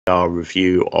our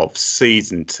review of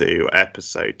season 2,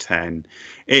 episode 10.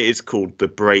 It is called the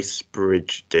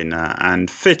Bracebridge Dinner,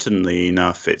 and fittingly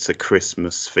enough, it's a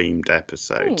Christmas themed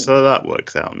episode, so that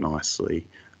works out nicely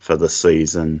for the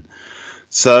season.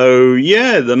 So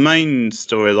yeah, the main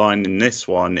storyline in this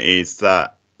one is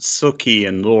that Sookie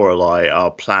and Lorelai are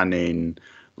planning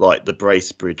like the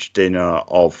Bracebridge dinner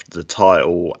of the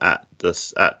title at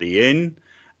the inn.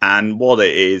 And what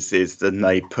it is then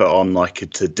they put on like a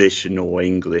traditional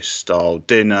English style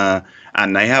dinner,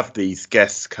 and they have these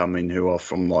guests coming who are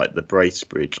from like the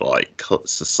Bracebridge like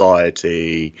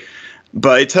society.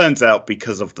 But it turns out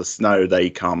because of the snow they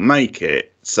can't make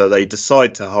it, so they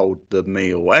decide to hold the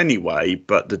meal anyway.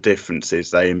 But the difference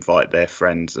is they invite their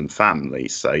friends and family,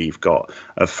 so you've got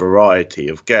a variety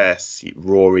of guests.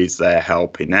 Rory's there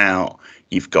helping out.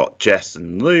 You've got Jess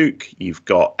and Luke, you've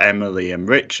got Emily and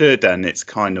Richard, and it's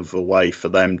kind of a way for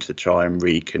them to try and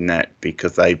reconnect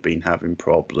because they've been having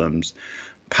problems.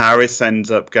 Paris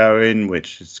ends up going,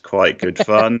 which is quite good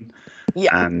fun.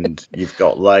 Yeah. And you've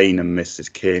got Lane and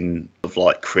Mrs. Kin of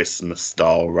like Christmas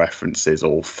style references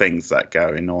or things that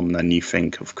going on, then you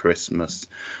think of Christmas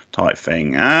type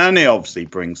thing. And it obviously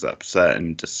brings up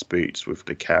certain disputes with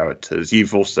the characters.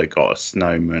 You've also got a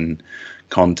snowman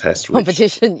contest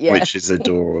competition, which is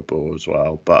adorable as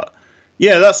well. But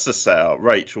yeah, that's the setup.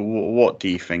 Rachel, what do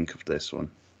you think of this one?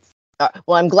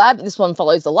 Well, I'm glad that this one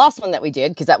follows the last one that we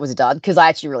did, because that was a dud, because I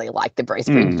actually really like the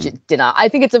Bracebridge dinner. I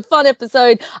think it's a fun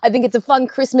episode. I think it's a fun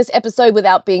Christmas episode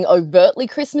without being overtly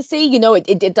Christmassy. You know,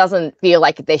 it doesn't feel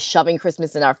like they're shoving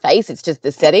Christmas in our face. It's just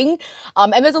the setting.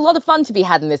 And there's a lot of fun to be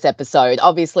had in this episode.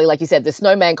 Obviously, like you said, the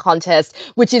snowman contest,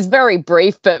 which is very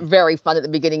brief but very fun at the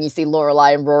beginning. You see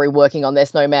Lorelai and Rory working on their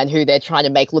snowman, who they're trying to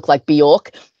make look like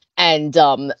Bjork. And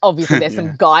obviously there's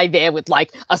some guy there with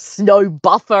like a snow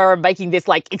buffer making this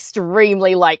like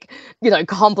extremely like, you know,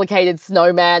 complicated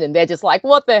snowman. And they're just like,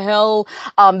 what the hell?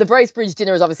 The Bracebridge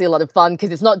dinner is obviously a lot of fun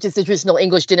because it's not just a traditional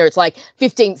English dinner. It's like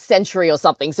 15th century or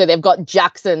something. So they've got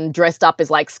Jackson dressed up as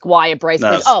like Squire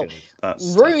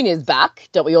Bracebridge. Rune is back.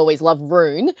 Don't we always love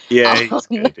Rune? Yeah, he's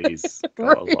good. He's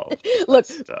got a lot of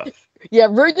stuff. Yeah,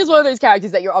 Rune is one of those characters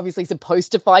that you're obviously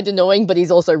supposed to find annoying, but he's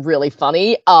also really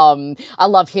funny. I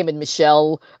love him and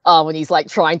Michelle when he's like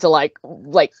trying to like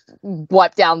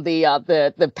wipe down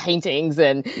the paintings,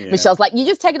 and Michelle's like, "You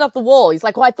just take it off the wall." He's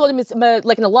like, "Well, I thought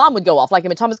like an alarm would go off, like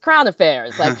in a Thomas Crown affair."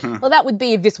 It's like, well, that would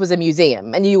be if this was a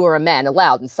museum and you were a man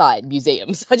allowed inside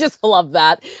museums. I just love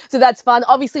that. So that's fun.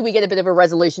 Obviously, we get a bit of a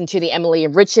resolution to the Emily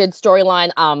and Richard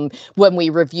storyline. When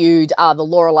we reviewed the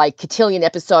Lorelai Cotillion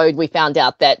episode, we found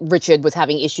out that Richard was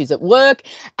having issues at work,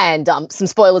 and some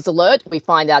spoilers alert, we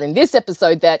find out in this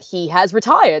episode that he has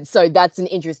retired. So that's an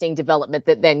interesting development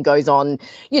that then goes on,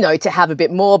 you know, to have a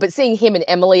bit more. But seeing him and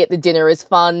Emily at the dinner is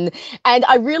fun. And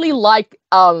I really like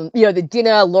you know, the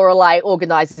dinner. Lorelai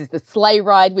organizes the sleigh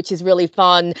ride, which is really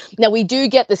fun. Now, we do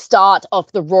get the start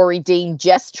of the Rory, Dean,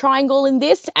 Jess triangle in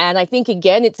this. And I think,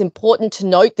 again, it's important to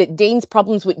note that Dean's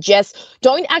problems with Jess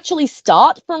don't actually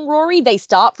start from Rory. They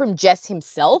start from Jess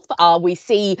himself. We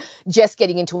see Jess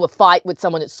getting into a fight with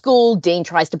someone at school. Dean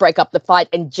tries to break up the fight,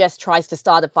 and Jess tries to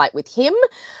start a fight with him.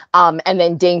 And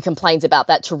then Dean complains about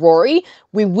that to Rory.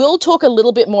 We will talk a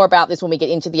little bit more about this when we get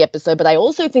into the episode, but I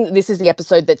also think that this is the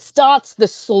episode that starts the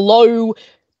slow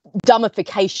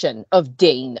dumbification of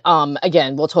Dean.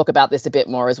 Again, we'll talk about this a bit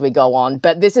more as we go on,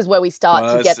 but this is where we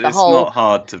start to get the whole... It's not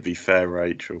hard, to be fair,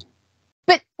 Rachel.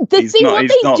 But he's not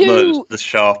the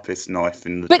sharpest knife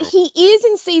in the But he is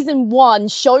in season 1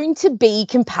 shown to be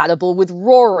compatible with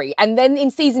Rory, and then in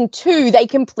season 2 they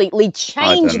completely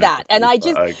change that. And I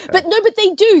just but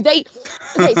they do.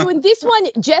 So in this one,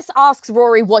 Jess asks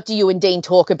Rory, "What do you and Dean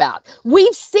talk about?"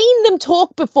 We've seen them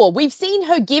talk before. We've seen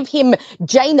her give him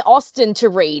Jane Austen to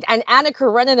read and Anna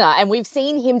Karenina, and we've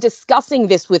seen him discussing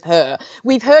this with her.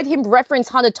 We've heard him reference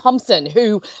Hunter Thompson,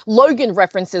 who Logan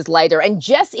references later, and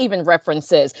Jess even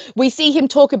references. We see him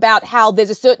talk about how there's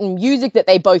a certain music that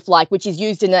they both like, which is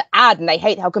used in an ad, and they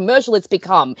hate how commercial it's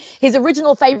become. His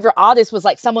original favorite artist was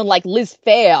like someone like Liz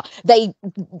Phair.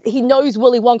 He knows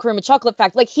Willy Wonka and the Chocolate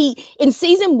Factory. Like in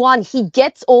season 1, he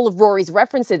gets all of Rory's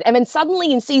references. And then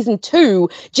suddenly in season 2,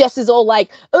 Jess is all like,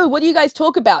 "Oh, what do you guys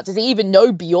talk about? Does he even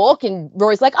know Bjork?" And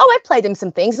Rory's like, "Oh, I played him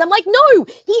some things." And I'm like, no,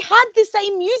 he had the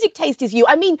same music taste as you.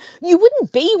 I mean, you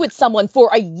wouldn't be with someone for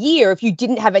a year if you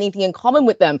didn't have anything in common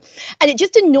with them. And it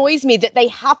just annoys me that they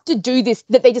have to do this,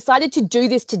 that they decided to do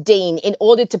this to Dean in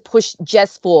order to push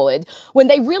Jess forward, when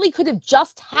they really could have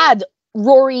just had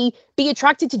Rory be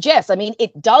attracted to Jess. I mean,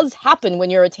 it does happen when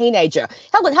you're a teenager.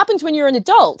 Hell, it happens when you're an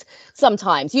adult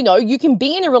sometimes. You know, you can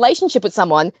be in a relationship with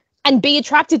someone and be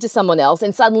attracted to someone else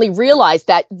and suddenly realize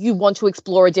that you want to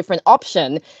explore a different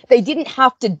option. They didn't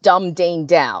have to dumb Dean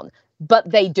down, but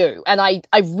they do. And I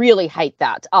really hate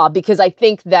that because I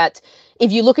think that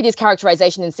if you look at his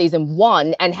characterization in season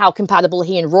 1 and how compatible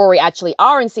he and Rory actually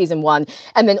are in season 1,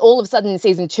 and then all of a sudden in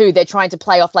season 2, they're trying to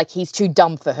play off like he's too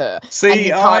dumb for her.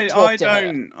 See, I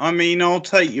don't, I mean, I'll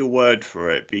take your word for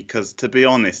it because, to be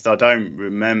honest, I don't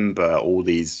remember all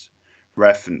these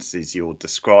references you're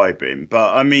describing.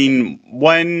 But, I mean,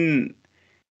 when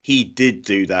he did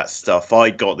do that stuff, I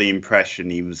got the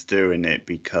impression he was doing it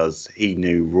because he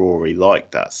knew Rory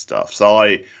liked that stuff.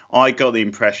 So I got the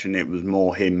impression it was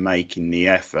more him making the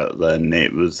effort than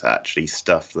it was actually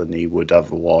stuff than he would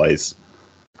otherwise.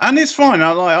 And it's fine.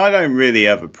 I don't really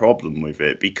have a problem with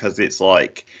it because it's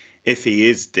like, if he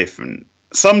is different,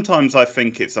 sometimes I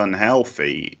think it's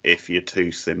unhealthy if you're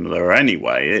too similar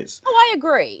anyway. I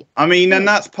agree. I mean, and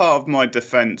that's part of my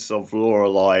defense of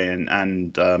Lorelai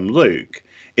and Luke.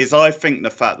 Is I think the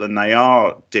fact that they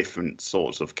are different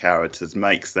sorts of characters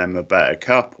makes them a better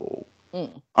couple.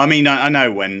 I mean, I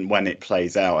know when it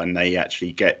plays out and they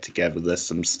actually get together, there's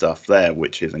some stuff there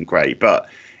which isn't great. But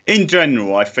in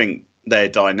general, I think their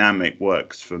dynamic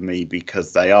works for me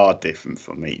because they are different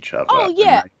from each other. Oh,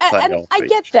 yeah. And I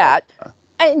get that.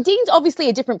 And Dean's obviously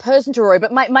a different person to Rory,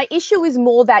 but my issue is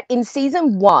more that in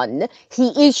season 1, he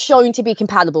is shown to be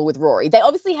compatible with Rory. They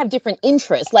obviously have different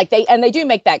interests, they do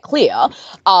make that clear.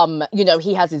 You know,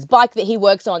 he has his bike that he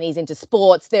works on. He's into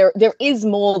sports. There is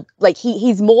more, like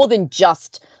he's more than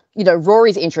just, you know,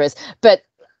 Rory's interest, but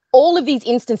all of these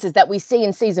instances that we see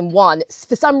in season 1,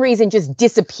 for some reason, just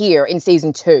disappear in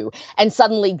season 2, and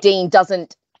suddenly Dean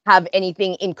doesn't have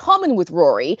anything in common with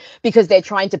Rory because they're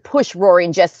trying to push Rory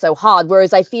and Jess so hard,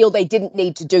 whereas I feel they didn't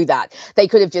need to do that. They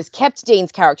could have just kept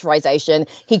Dean's characterization.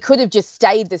 He could have just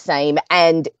stayed the same,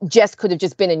 and Jess could have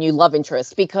just been a new love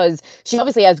interest because she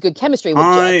obviously has good chemistry with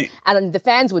Jess, and the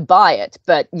fans would buy it.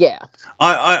 But yeah.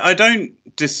 I don't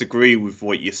disagree with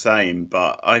what you're saying,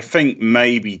 but I think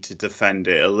maybe to defend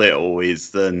it a little is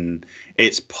then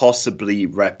it's possibly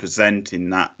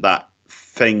representing that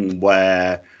thing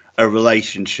where a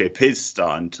relationship is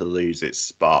starting to lose its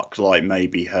spark, like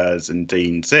maybe hers and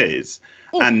Dean's is.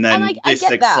 And then this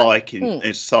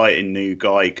exciting new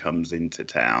guy comes into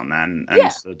town and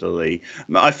suddenly...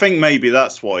 I think maybe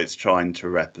that's what it's trying to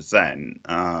represent.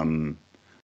 I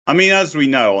mean, as we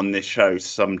know on this show,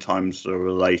 sometimes the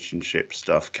relationship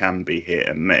stuff can be hit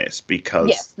and miss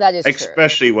because... that is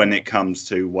especially true. When it comes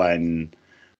to when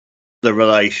the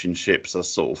relationships are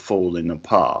sort of falling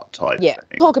apart type thing.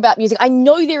 Talk about music. I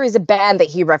know there is a band that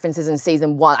he references in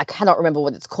season 1. I cannot remember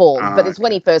what it's called, but it's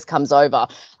when he first comes over.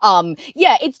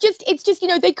 It's just, you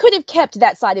know, they could have kept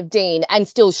that side of Dean and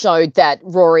still showed that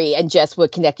Rory and Jess were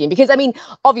connecting because, I mean,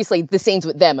 obviously the scenes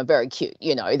with them are very cute.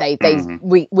 You know,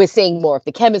 we're seeing more of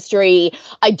the chemistry.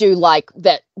 I do like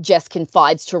that Jess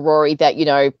confides to Rory that, you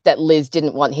know, that Liz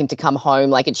didn't want him to come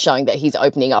home. Like, it's showing that he's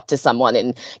opening up to someone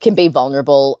and can be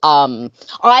vulnerable.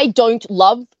 I don't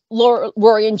love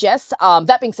Rory and Jess.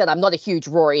 That being said, I'm not a huge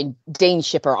Rory and Dean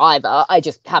shipper either. I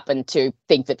just happen to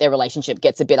think that their relationship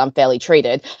gets a bit unfairly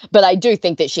treated. But I do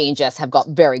think that she and Jess have got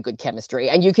very good chemistry,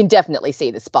 and you can definitely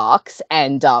see the sparks.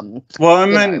 And well,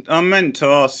 I meant to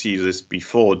ask you this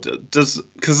before.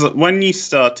 Because when you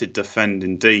started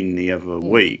defending Dean the other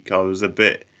week, I was a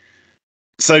bit.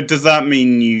 So does that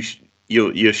mean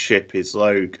your ship is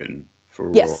Logan for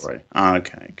Rory?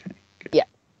 Okay.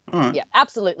 Right. Yeah,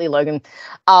 absolutely, Logan.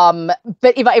 But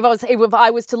if I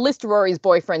was to list Rory's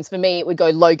boyfriends, for me, it would go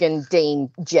Logan, Dean,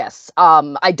 Jess.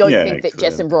 I don't think that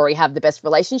Jess and Rory have the best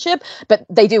relationship, but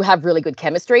they do have really good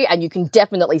chemistry, and you can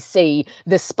definitely see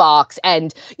the sparks.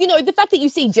 And, you know, the fact that you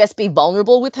see Jess be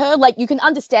vulnerable with her, like, you can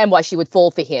understand why she would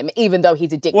fall for him, even though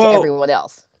he's a dick to everyone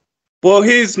else. Well,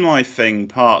 here's my thing,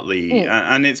 partly,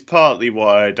 and it's partly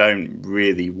why I don't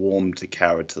really warm to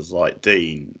characters like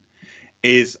Dean.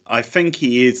 Is I think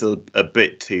he is a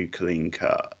bit too clean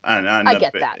cut, and I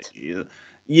get that.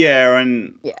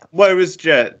 Whereas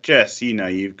Jess, you know,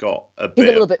 you've got he's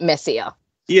a little bit messier.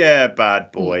 Yeah,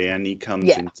 bad boy, and he comes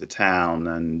into town,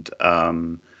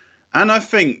 and I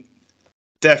think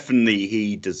definitely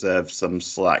he deserves some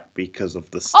slack because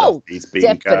of the stuff he's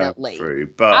been going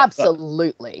through. But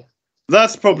absolutely,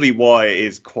 that's probably why it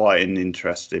is quite an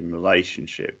interesting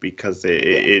relationship because it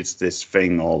is this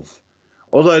thing of.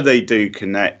 Although they do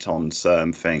connect on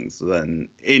certain things, then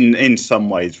in some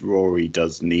ways Rory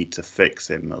does need to fix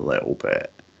him a little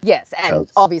bit. Yes,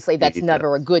 and obviously that's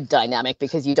never a good dynamic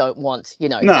because you don't want, you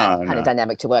know, that kind of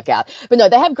dynamic to work out. But no,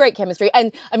 they have great chemistry.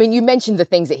 And I mean, you mentioned the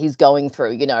things that he's going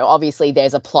through. You know, obviously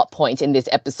there's a plot point in this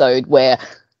episode where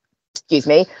excuse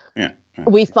me, Yeah.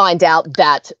 we find out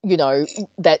that, you know,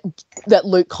 that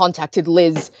Luke contacted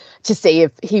Liz to see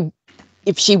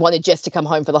if she wanted Jess to come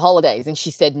home for the holidays, and she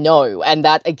said no. And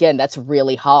that, again, that's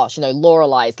really harsh. You know,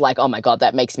 Lorelai's like, oh my God,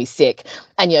 that makes me sick.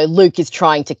 And, you know, Luke is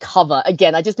trying to cover.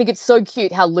 Again, I just think it's so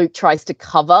cute how Luke tries to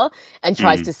cover and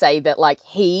tries to say that, like,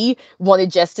 he wanted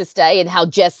Jess to stay, and how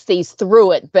Jess sees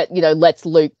through it, but, you know, lets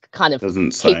Luke kind of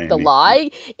Doesn't keep say the anything.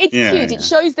 lie. It's cute. It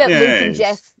shows that Luke and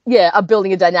Jess, are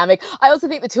building a dynamic. I also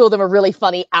think the two of them are really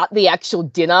funny at the actual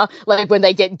dinner, like when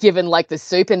they get given like the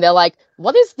soup and they're like,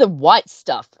 what is the white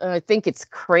stuff? And I think it's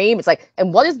cream. It's like,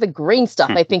 and what is the green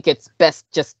stuff? I think it's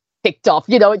best just picked off.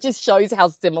 You know, it just shows how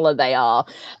similar they are.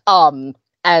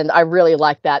 And I really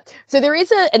like that. So there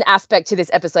is an aspect to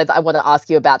this episode that I want to ask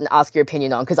you about and ask your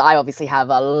opinion on, because I obviously have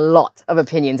a lot of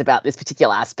opinions about this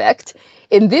particular aspect.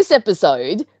 In this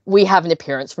episode, we have an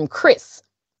appearance from Chris.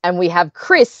 And we have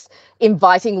Chris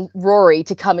inviting Rory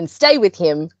to come and stay with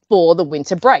him for the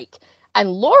winter break. And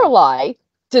Lorelai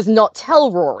does not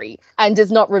tell Rory and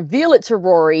does not reveal it to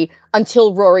Rory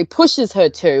until Rory pushes her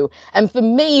to. And for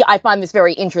me, I find this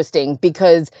very interesting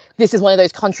because this is one of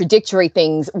those contradictory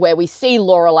things where we see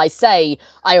Lorelai say,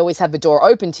 I always have the door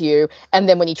open to you. And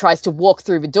then when he tries to walk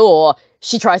through the door,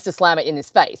 she tries to slam it in his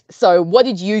face. So what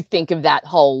did you think of that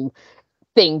whole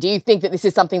thing? Do you think that this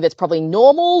is something that's probably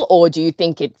normal, or do you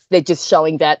think they're just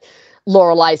showing that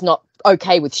Lorelai is not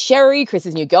okay with Sherry,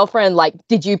 Chris's new girlfriend? Like,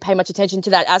 did you pay much attention to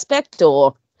that aspect,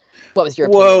 or what was your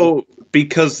opinion? Well,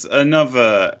 because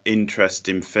another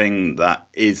interesting thing that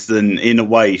is then, in a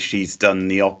way, she's done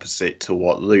the opposite to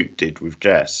what Luke did with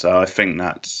Jess. So I think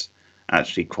that's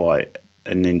actually quite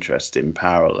an interesting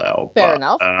parallel. Fair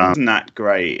enough. Isn't that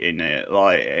great in it?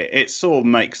 Like, it sort of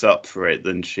makes up for it.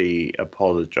 Then she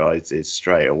apologizes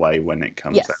straight away when it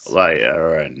comes out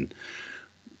later, and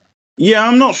yeah,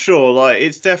 I'm not sure. Like,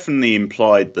 it's definitely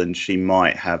implied that she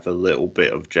might have a little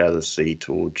bit of jealousy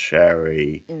towards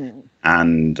Sherry,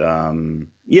 and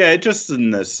just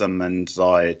then there's some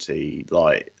anxiety.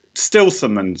 Like, still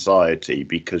some anxiety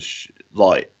because,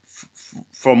 like,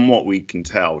 from what we can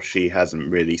tell, she hasn't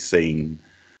really seen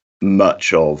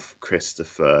much of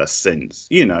Christopher since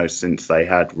they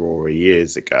had Rory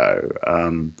years ago.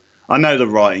 I know the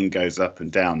writing goes up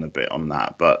and down a bit on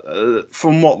that, but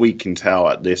from what we can tell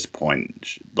at this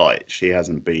point, like, she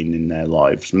hasn't been in their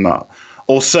lives much,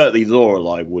 or certainly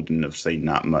Lorelai wouldn't have seen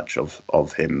that much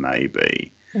of him,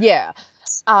 maybe. Yeah.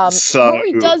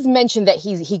 Rory does mention that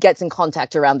he gets in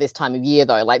contact around this time of year,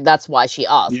 though. Like, that's why she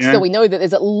asks. Yeah. So we know that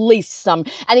there's at least some.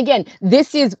 And again,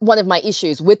 this is one of my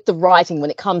issues with the writing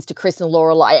when it comes to Chris and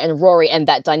Lorelai and Rory and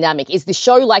that dynamic, is the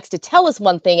show likes to tell us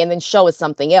one thing and then show us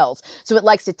something else. So it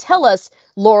likes to tell us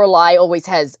Lorelai always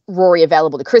has Rory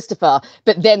available to Christopher,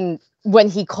 but then when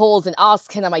he calls and asks,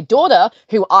 can I my daughter,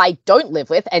 who I don't live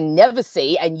with and never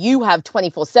see, and you have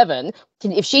 24/7,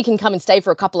 if she can come and stay for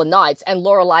a couple of nights, and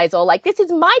Lorelai's all like, this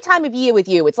is my time of year with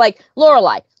you. It's like,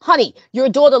 Lorelai, honey, your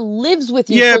daughter lives with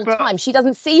you full time. She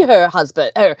doesn't see her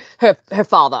husband, her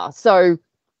father. So,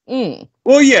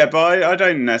 Well, yeah, but I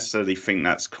don't necessarily think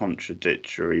that's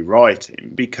contradictory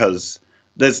writing, because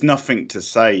there's nothing to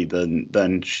say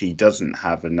then she doesn't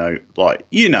have a note, like,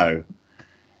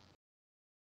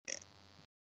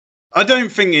 I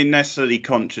don't think it necessarily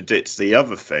contradicts the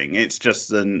other thing. It's just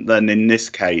then in this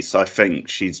case, I think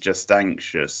she's just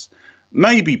anxious.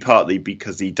 Maybe partly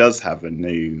because he does have a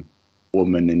new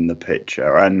woman in the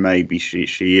picture, and maybe she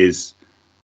is.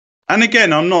 And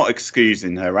again, I'm not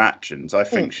excusing her actions. I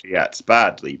think she acts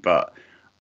badly, but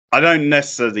I don't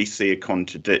necessarily see a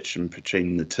contradiction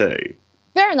between the two.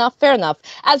 Fair enough.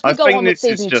 As we go on with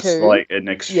season 2, this is just like an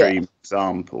extreme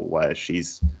example where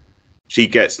she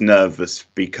gets nervous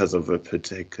because of a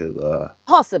particular...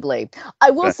 Possibly. I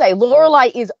will say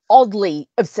Lorelai is oddly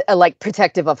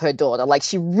protective of her daughter. Like,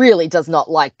 she really does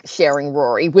not like sharing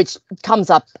Rory, which comes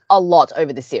up a lot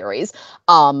over the series.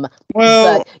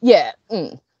 But, yeah.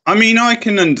 I mean, I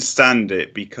can understand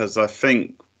it, because I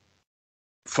think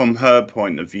from her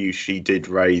point of view, she did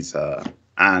raise her.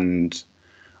 And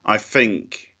I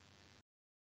think...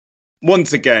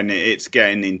 once again, it's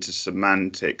getting into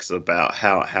semantics about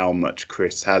how much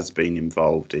Chris has been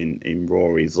involved in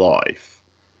Rory's life.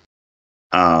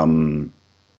 And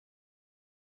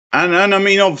I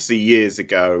mean, obviously, years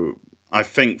ago, I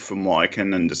think from what I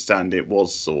can understand, it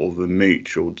was sort of a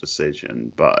mutual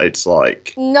decision, but it's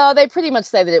like... No, they pretty much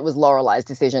say that it was Lorelai's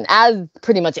decision, as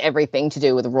pretty much everything to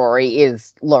do with Rory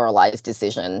is Lorelai's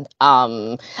decision.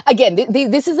 Again,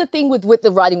 this is a thing with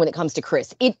the writing when it comes to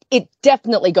Chris. It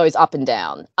definitely goes up and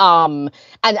down. And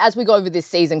as we go over this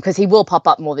season, because he will pop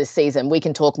up more this season, we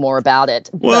can talk more about it.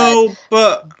 Well,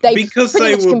 but because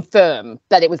they much confirm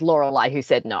that it was Lorelai who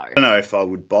said no. I don't know if I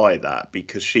would buy that,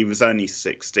 because she was only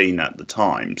 16 at the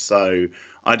time, so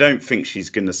I don't think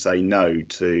she's going to say no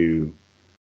to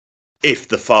if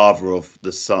the father of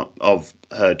the son of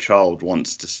her child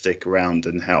wants to stick around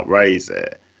and help raise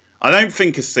it. I don't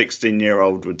think a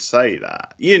 16-year-old would say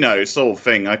that, sort of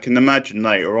thing. I can imagine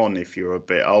later on, if you're a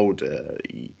bit older,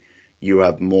 you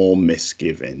have more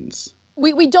misgivings.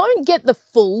 We don't get the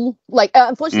full,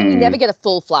 unfortunately, we never get a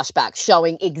full flashback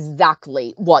showing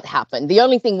exactly what happened. The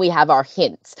only thing we have are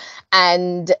hints.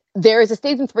 And there is a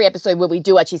season 3 episode where we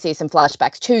do actually see some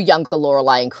flashbacks to younger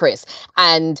Lorelai and Chris.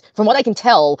 And from what I can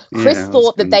tell, Chris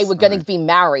thought that they were going to be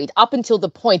married up until the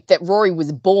point that Rory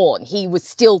was born. He was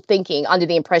still thinking, under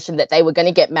the impression that they were going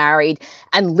to get married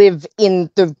and live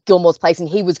in the Gilmore's place, and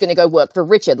he was going to go work for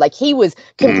Richard. Like, he was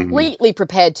completely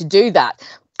prepared to do that.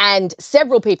 And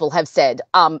several people have said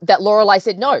that Lorelai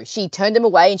said no. She turned him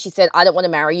away and she said, I don't want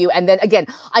to marry you. And then again,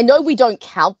 I know we don't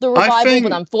count the revival,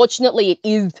 but unfortunately it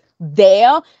is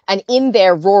there. And in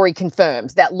there, Rory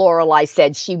confirms that Lorelai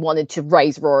said she wanted to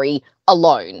raise Rory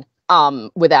alone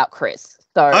without Chris.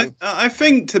 So I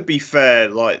think, to be fair,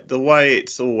 like, the way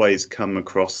it's always come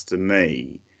across to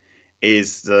me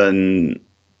is that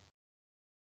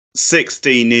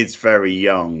 16 is very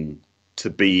young to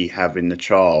be having the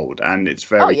child, and it's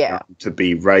very young to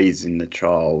be raising the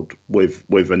child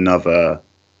with another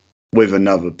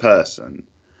person.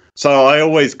 So I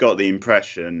always got the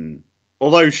impression,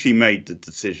 although she made the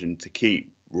decision to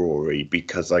keep Rory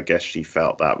because I guess she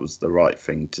felt that was the right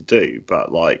thing to do,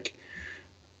 but like,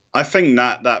 I think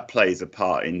that plays a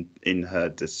part in her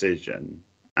decision,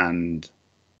 and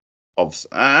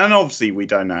obviously we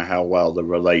don't know how well the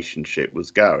relationship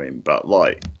was going, but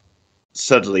like,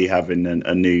 suddenly having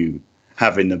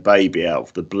having a baby out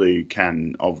of the blue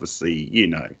can obviously,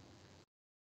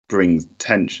 bring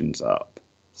tensions up.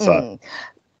 So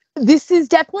this is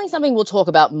definitely something we'll talk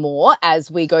about more as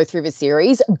we go through the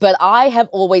series, but I have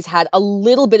always had a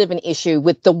little bit of an issue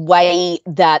with the way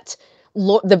that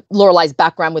Lorelai's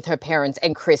background with her parents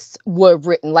and Chris were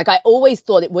written. Like, I always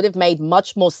thought it would have made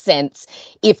much more sense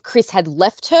if Chris had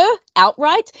left her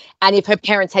outright and if her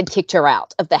parents had kicked her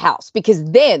out of the house, because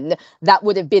then that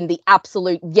would have been the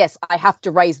absolute, yes, I have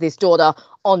to raise this daughter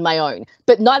on my own.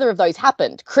 But neither of those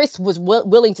happened. Chris was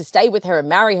willing to stay with her and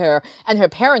marry her, and her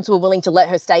parents were willing to let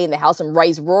her stay in the house and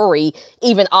raise Rory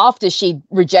even after she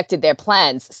rejected their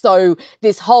plans. So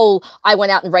this whole, I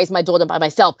went out and raised my daughter by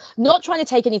myself, not trying to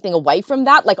take anything away from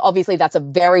that. Like, obviously that's a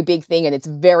very big thing and it's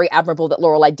very admirable that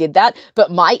Lorelai did that.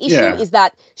 But my issue is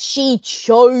that she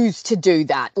chose to do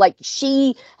that. Like,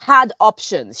 she had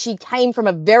options. She came from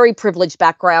a very privileged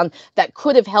background that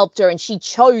could have helped her, and she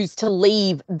chose to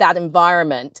leave that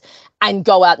environment and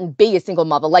go out and be a single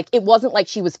mother. Like, it wasn't like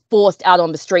she was forced out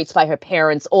on the streets by her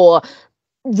parents or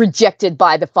rejected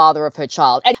by the father of her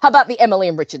child. And how about the Emily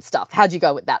and Richard stuff? How'd you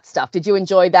go with that stuff? Did you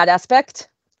enjoy that aspect?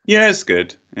 Yeah, it's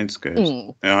good. It's good.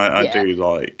 I do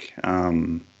like...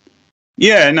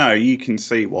 you can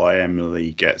see why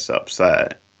Emily gets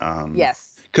upset. Yes.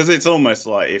 Because it's almost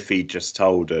like if he just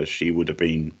told her, she would have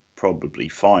been probably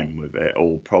fine with it,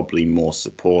 or probably more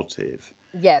supportive.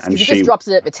 Yes, because he just drops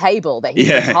it at the table that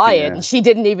he's retired, and she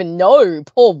didn't even know.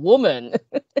 Poor woman.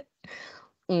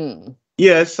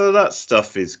 Yeah, so that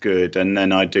stuff is good. And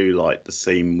then I do like the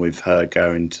scene with her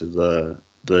going to the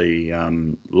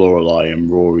Lorelai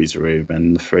and Rory's room,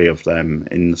 and the three of them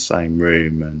in the same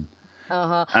room. And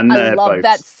I love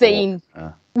that scene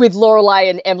with Lorelai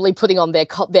and Emily putting on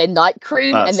their night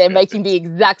cream, and they're making the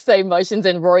exact same motions,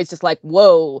 and Rory's just like,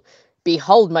 whoa,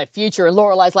 behold my future. And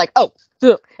Lorelai's like, oh,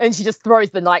 and she just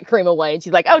throws the night cream away, and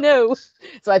she's like, oh no.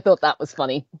 So I thought that was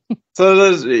funny. So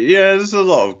there's a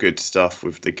lot of good stuff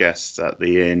with the guests at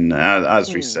the inn.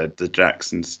 As we said, the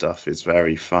Jackson stuff is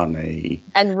very funny.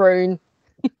 And Rune.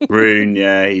 Rune,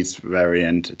 he's very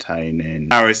entertaining.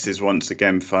 Harris is once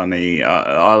again funny.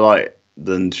 I like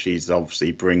that she's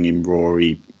obviously bringing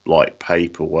Rory like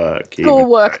paperwork.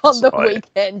 Schoolwork on the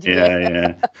weekend.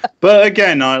 Yeah. But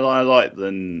again, I like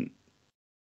that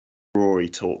Rory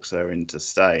talks her into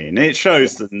staying. It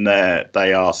shows that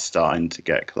they are starting to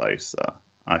get closer,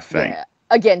 I think.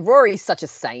 again, Rory's such a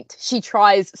saint. She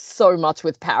tries so much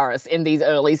with Paris in these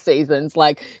early seasons.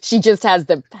 Like, she just has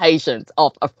the patience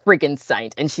of a friggin'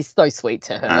 saint, and she's so sweet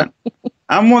to her.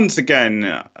 And once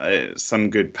again,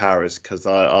 some good Paris, because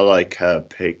I like her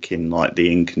picking like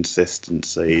the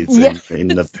inconsistencies in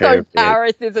the period. So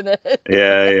Paris, isn't it?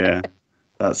 Yeah,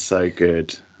 that's so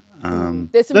good.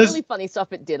 There's some really funny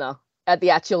stuff at dinner. At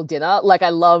the actual dinner, like I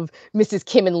love Mrs.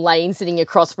 Kim and Lane sitting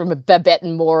across from Babette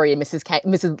and Maury, and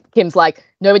Mrs. Kim's like,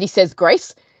 nobody says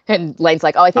grace, and Lane's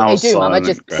like, oh, I think they do, Mama,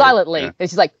 just grace, silently. Yeah. And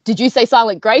she's like, did you say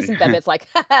silent grace? And Babette's like,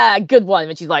 haha, good one.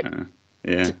 And she's like,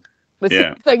 yeah. So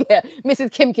yeah,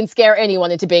 Mrs. Kim can scare anyone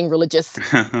into being religious.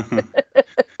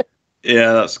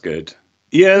 Yeah, that's good.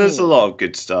 Yeah, there's a lot of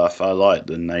good stuff. I like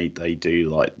them. They do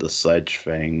like the sledge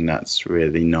thing. That's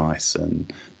really nice,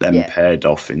 and them paired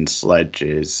off in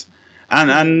sledges.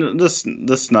 And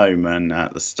the snowman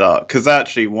at the start, because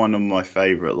actually one of my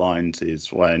favourite lines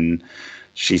is when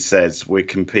she says we're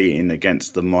competing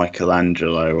against the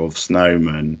Michelangelo of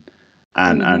snowmen,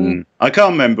 and I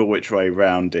can't remember which way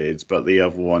round it is, but the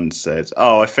other one says,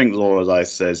 oh, I think Lorelai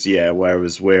says, yeah,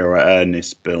 whereas we're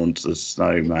Ernest builds the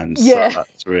snowman, so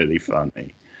that's really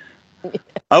funny.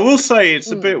 I will say it's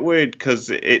a bit weird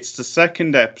because it's the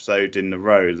second episode in a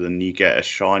row, and you get a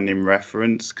Shining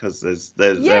reference because there's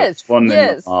one in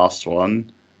the last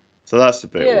one, so that's a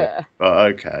bit weird. But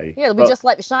okay, we just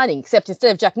like The Shining, except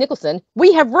instead of Jack Nicholson,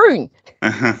 we have Rune.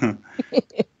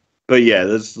 But yeah,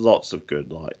 there's lots of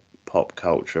good like pop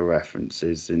culture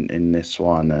references in this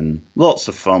one, and lots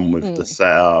of fun with the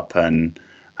setup and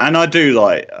I do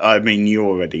like, I mean, you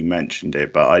already mentioned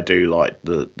it, but I do like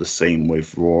the scene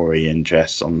with Rory and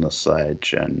Jess on the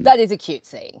sledge. And that is a cute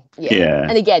scene. Yeah.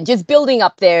 And again, just building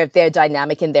up their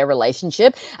dynamic and their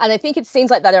relationship. And I think it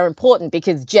seems like that are important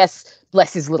because Jess,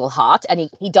 bless his little heart, and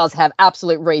he does have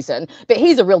absolute reason, but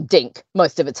he's a real dink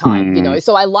most of the time, you know.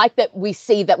 So I like that we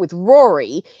see that with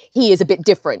Rory, he is a bit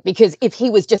different, because if he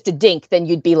was just a dink, then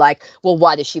you'd be like, well,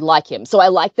 why does she like him? So I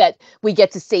like that we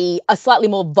get to see a slightly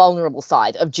more vulnerable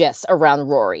side of Jess around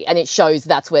Rory, and it shows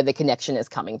that's where the connection is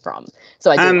coming from.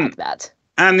 So I do like that.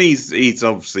 And he's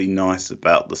obviously nice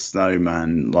about the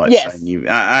snowman, like saying you,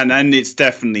 and it's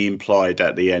definitely implied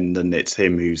at the end, and it's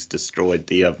him who's destroyed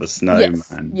the other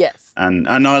snowman. Yes. And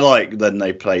I like then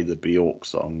they play the Bjork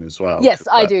song as well. Yes,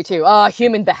 I do too.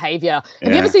 Human behavior.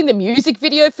 Have you ever seen the music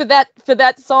video for that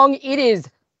song? It is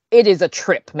a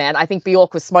trip, man. I think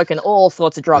Bjork was smoking all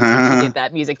sorts of drugs when she did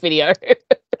that music video.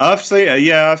 I've seen her.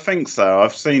 Yeah, I think so.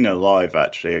 I've seen her live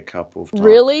actually a couple of times.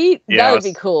 Really? Yeah, that would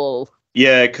be cool.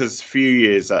 Yeah, because a few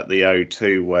years at the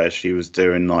O2 where she was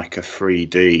doing like a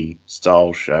 3D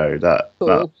style show, that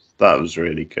was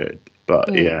really good.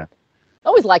 But yeah. I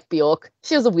always liked Bjork.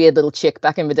 She was a weird little chick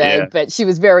back in the day, but she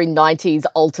was very 90s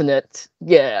alternate.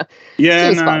 Yeah.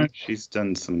 Yeah, fun. She's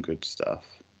done some good stuff.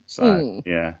 So,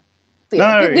 yeah.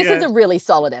 This is a really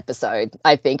solid episode,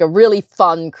 I think. A really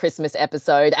fun Christmas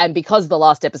episode. And because the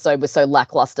last episode was so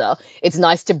lackluster, it's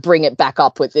nice to bring it back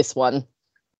up with this one.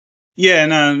 Yeah,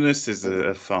 no, this is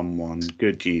a fun one.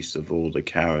 Good use of all the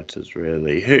characters,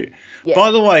 really.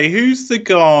 By the way, who's the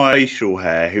guy facial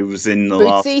hair who was in the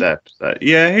last episode?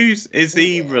 Yeah, is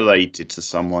he related to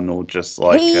someone or just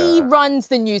like he runs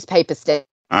the newspaper station?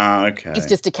 Okay. He's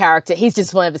just a character. He's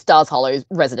just one of the Stars Hollow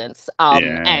residents.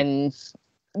 And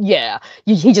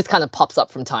he just kind of pops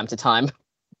up from time to time.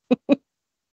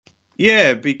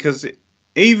 Yeah, because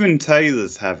even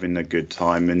Taylor's having a good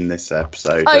time in this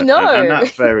episode. I know. And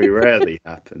that very rarely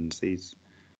happens. It's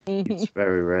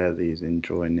very rarely he's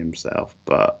enjoying himself.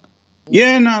 But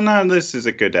yeah, no, this is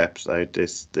a good episode.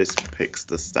 This picks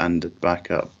the standard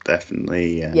back up,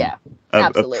 definitely. And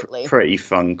absolutely. A pretty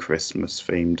fun Christmas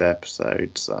themed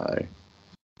episode. So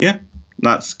yeah,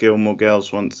 that's Gilmore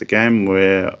Girls once again.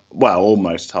 We're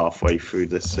almost halfway through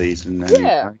this season anyway.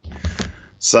 Yeah.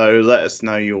 So let us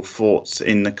know your thoughts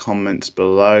in the comments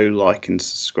below. Like and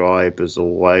subscribe as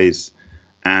always.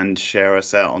 And share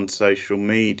us out on social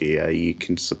media. You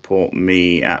can support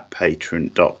me at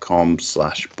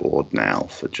patreon.com/boardnow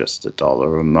for just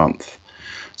 $1 a month.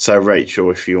 So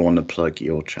Rachel, if you want to plug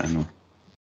your channel.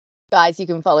 Guys, you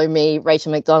can follow me,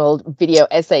 Rachel McDonald, video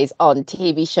essays on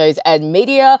TV shows and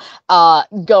media.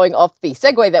 Going off the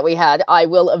segue that we had, I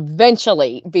will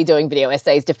eventually be doing video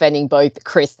essays defending both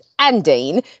Chris and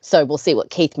Dean. So we'll see what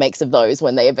Keith makes of those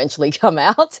when they eventually come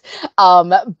out.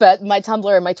 But my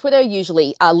Tumblr and my Twitter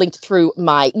usually are linked through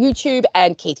my YouTube,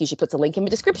 and Keith usually puts a link in the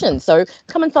description. So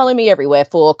come and follow me everywhere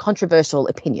for controversial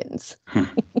opinions.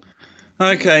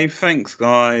 Okay, thanks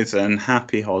guys, and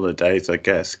happy holidays, I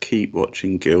guess. Keep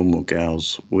watching Gilmore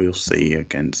Girls. We'll see you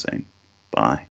again soon. Bye.